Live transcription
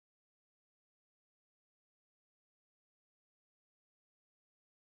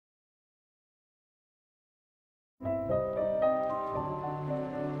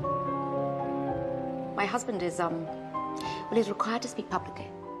My husband is, well, he's required to speak publicly.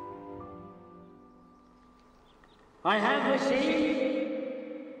 I have received...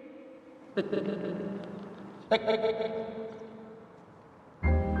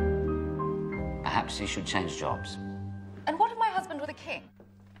 Perhaps he should change jobs. And what of my husband with a king?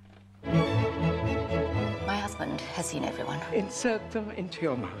 My husband has seen everyone. Insert them into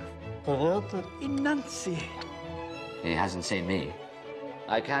your mouth. Enunciate. He hasn't seen me.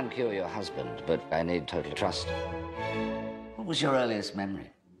 I can cure your husband, but I need total trust. What was your earliest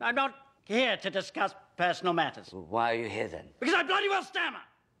memory? I'm not here to discuss personal matters. Well, why are you here, then? Because I bloody well stammer.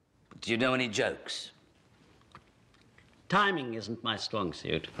 Do you know any jokes? Timing isn't my strong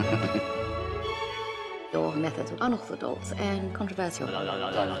suit. Your methods were unorthodox and controversial.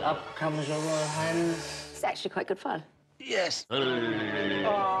 Up comes your Royal Highness. It's actually quite good fun. Yes.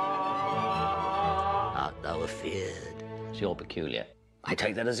 Art thou afeard? It's your peculiar. I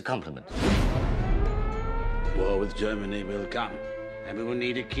take that as a compliment. War with Germany will come. And we will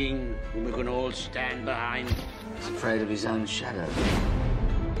need a king whom we can all stand behind. He's afraid of his own shadow.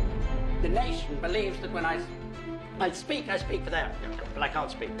 The nation believes that when I speak for them. But I can't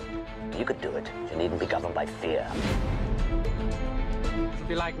speak. You could do it. You needn't be governed by fear. It'll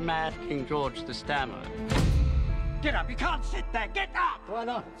be like mad King George the Stammerer. Get up. You can't sit there. Get up. Why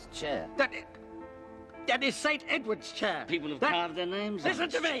not? It's a chair. That is St. Edward's chair. People have carved their names on Listen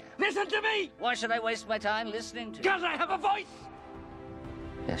it. to me. Listen to me. Why should I waste my time listening to you? Because I have a voice.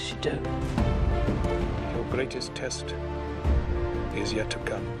 Yes, you do. Your greatest test is yet to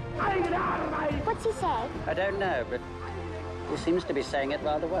come. What's he say? I don't know, but he seems to be saying it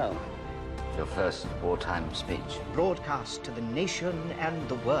rather well. It's your first wartime speech. Broadcast to the nation and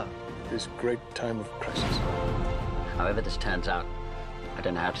the world. This great time of crisis. However this turns out, I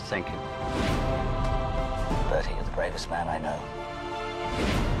don't know how to thank you. Bertie, you're the bravest man I know.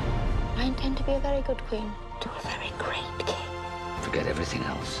 I intend to be a very good queen to a very great king. Forget everything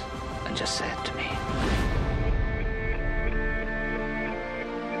else and just say it to me.